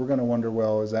questions, we're going to wonder,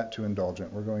 well, is that too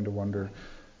indulgent? We're going to wonder,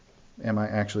 am I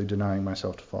actually denying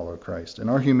myself to follow Christ? In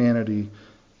our humanity,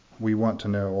 we want to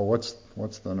know, well,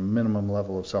 what's the minimum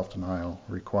level of self-denial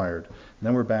required? And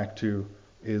then we're back to,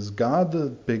 is God the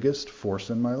biggest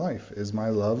force in my life? Is my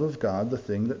love of God the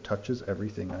thing that touches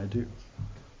everything I do?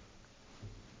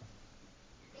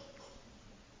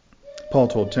 Paul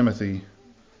told Timothy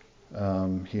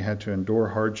he had to endure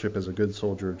hardship as a good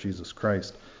soldier of Jesus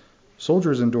Christ.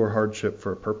 Soldiers endure hardship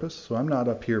for a purpose. So I'm not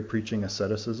up here preaching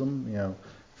asceticism.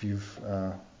 If you've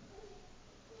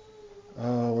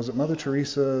was it Mother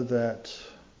Teresa that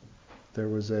there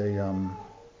was a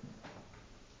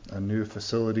new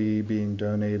facility being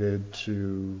donated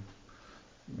to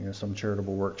some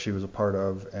charitable work she was a part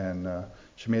of, and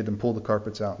she made them pull the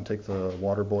carpets out and take the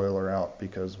water boiler out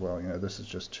because, this is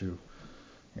just too,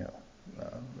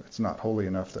 it's not holy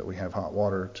enough that we have hot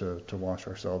water to wash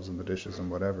ourselves and the dishes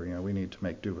and whatever. We need to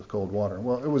make do with cold water.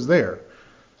 Well, it was there.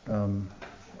 I'm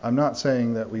not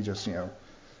saying that we just,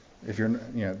 if you're,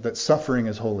 that suffering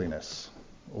is holiness,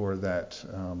 or that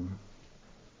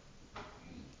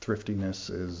thriftiness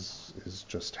is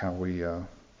just how we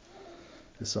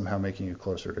is somehow making you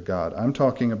closer to God. I'm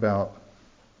talking about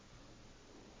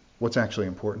what's actually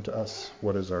important to us.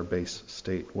 What is our base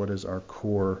state? What is our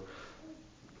core?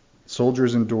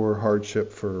 Soldiers endure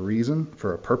hardship for a reason,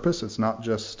 for a purpose. It's not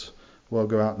just,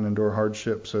 go out and endure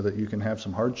hardship so that you can have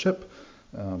some hardship.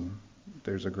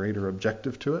 There's a greater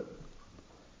objective to it.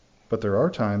 But there are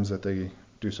times that they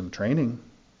do some training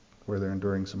where they're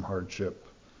enduring some hardship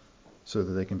so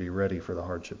that they can be ready for the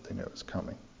hardship they know is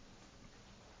coming.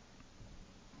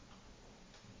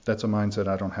 That's a mindset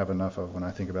I don't have enough of when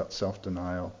I think about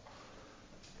self-denial.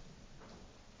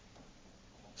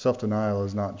 Self-denial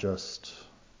is not just...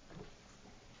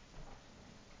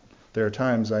 There are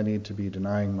times I need to be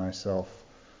denying myself,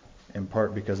 in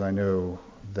part because I know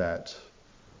that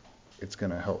it's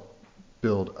going to help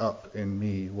build up in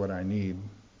me what I need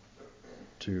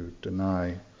to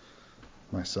deny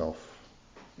myself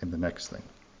in the next thing.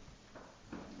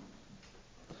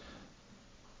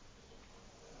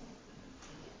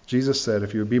 Jesus said,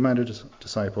 if you would be my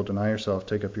disciple, deny yourself,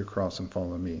 take up your cross and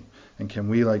follow me. And can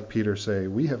we, like Peter, say,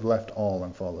 we have left all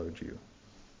and followed you?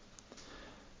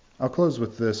 I'll close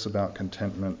with this about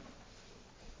contentment.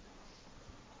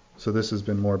 So this has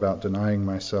been more about denying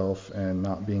myself and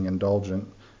not being indulgent.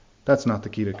 That's not the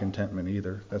key to contentment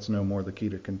either. That's no more the key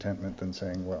to contentment than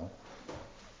saying,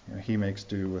 he makes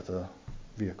do with a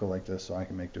vehicle like this, so I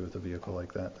can make do with a vehicle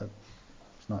like that.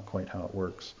 That's not quite how it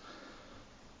works.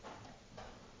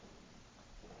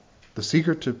 The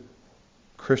secret to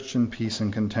Christian peace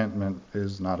and contentment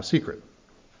is not a secret.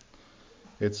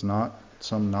 It's not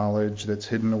some knowledge that's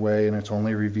hidden away and it's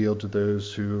only revealed to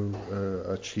those who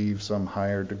achieve some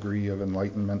higher degree of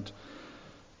enlightenment.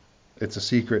 It's a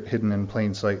secret hidden in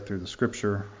plain sight through the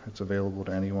Scripture. It's available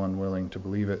to anyone willing to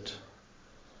believe it.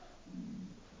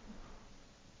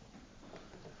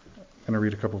 I'm going to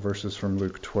read a couple verses from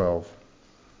Luke 12.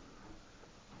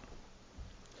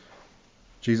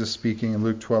 Jesus speaking in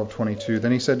Luke 12:22.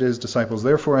 Then he said to his disciples,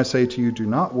 therefore I say to you, do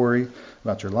not worry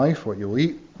about your life, what you will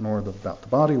eat, nor about the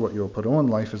body, what you will put on.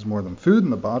 Life is more than food,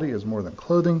 and the body is more than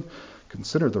clothing.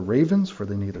 Consider the ravens, for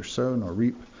they neither sow nor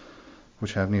reap,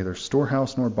 which have neither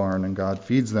storehouse nor barn, and God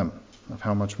feeds them. Of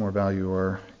how much more value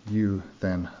are you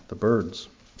than the birds?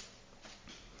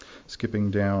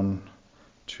 Skipping down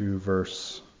to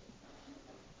verse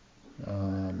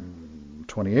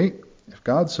 28. If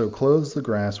God so clothes the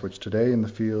grass which today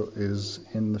is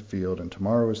in the field and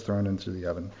tomorrow is thrown into the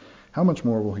oven, how much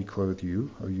more will he clothe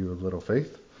you, O you of little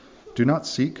faith? Do not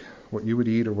seek what you would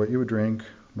eat or what you would drink,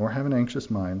 nor have an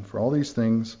anxious mind, for all these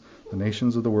things the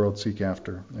nations of the world seek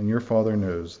after, and your Father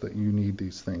knows that you need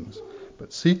these things.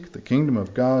 But seek the kingdom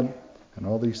of God, and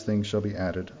all these things shall be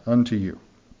added unto you.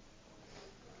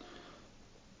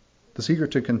 The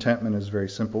secret to contentment is very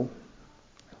simple.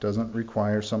 It doesn't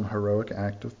require some heroic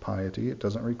act of piety. It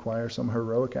doesn't require some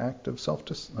heroic act of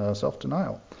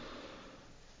self-denial.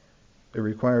 It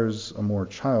requires a more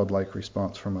childlike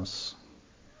response from us.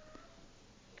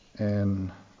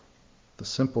 And the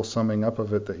simple summing up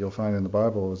of it that you'll find in the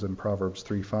Bible is in Proverbs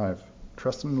 3:5.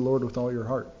 Trust in the Lord with all your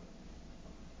heart.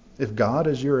 If God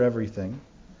is your everything,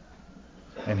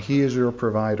 and He is your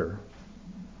provider,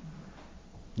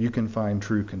 you can find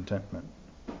true contentment.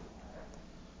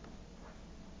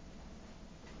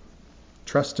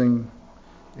 Trusting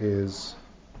is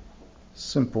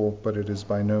simple, but it is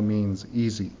by no means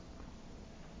easy.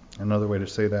 Another way to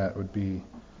say that would be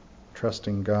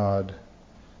trusting God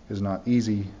is not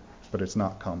easy, but it's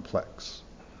not complex.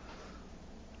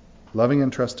 Loving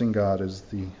and trusting God is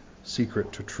the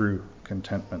secret to true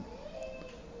contentment.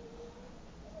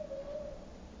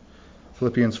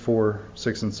 Philippians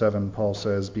 4:6 and 7, Paul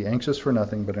says, "Be anxious for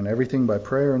nothing, but in everything by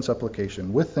prayer and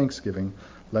supplication, with thanksgiving,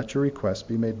 let your requests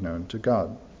be made known to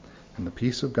God. And the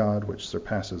peace of God, which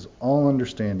surpasses all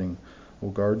understanding, will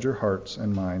guard your hearts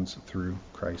and minds through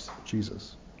Christ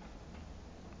Jesus."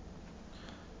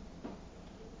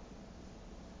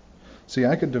 See,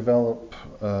 I could develop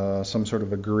some sort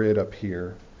of a grid up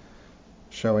here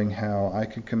showing how I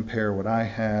could compare what I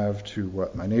have to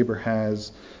what my neighbor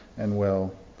has, and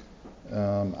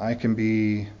I can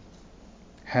be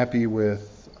happy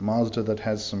with a Mazda that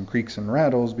has some creaks and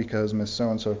rattles because Miss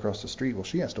So-and-so across the street,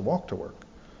 she has to walk to work.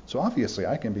 So obviously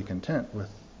I can be content with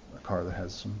a car that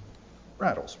has some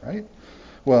rattles, right?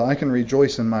 Well, I can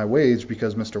rejoice in my wage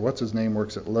because Mr. What's-His-Name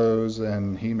works at Lowe's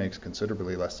and he makes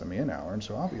considerably less than me an hour, and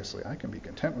so obviously I can be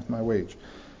content with my wage.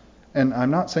 And I'm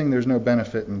not saying there's no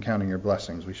benefit in counting your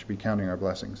blessings. We should be counting our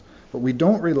blessings. But we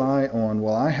don't rely on,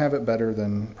 I have it better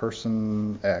than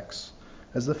person X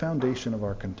as the foundation of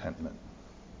our contentment.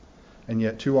 And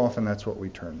yet too often that's what we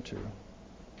turn to.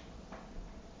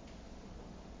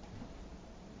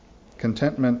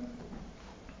 Contentment,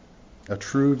 a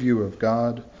true view of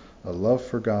God, a love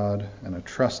for God, and a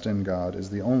trust in God is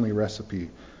the only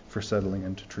recipe for settling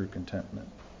into true contentment.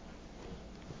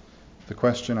 The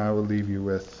question I will leave you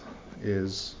with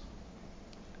is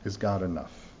God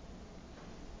enough?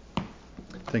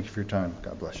 Thank you for your time.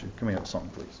 God bless you. Can we have a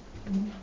song, please?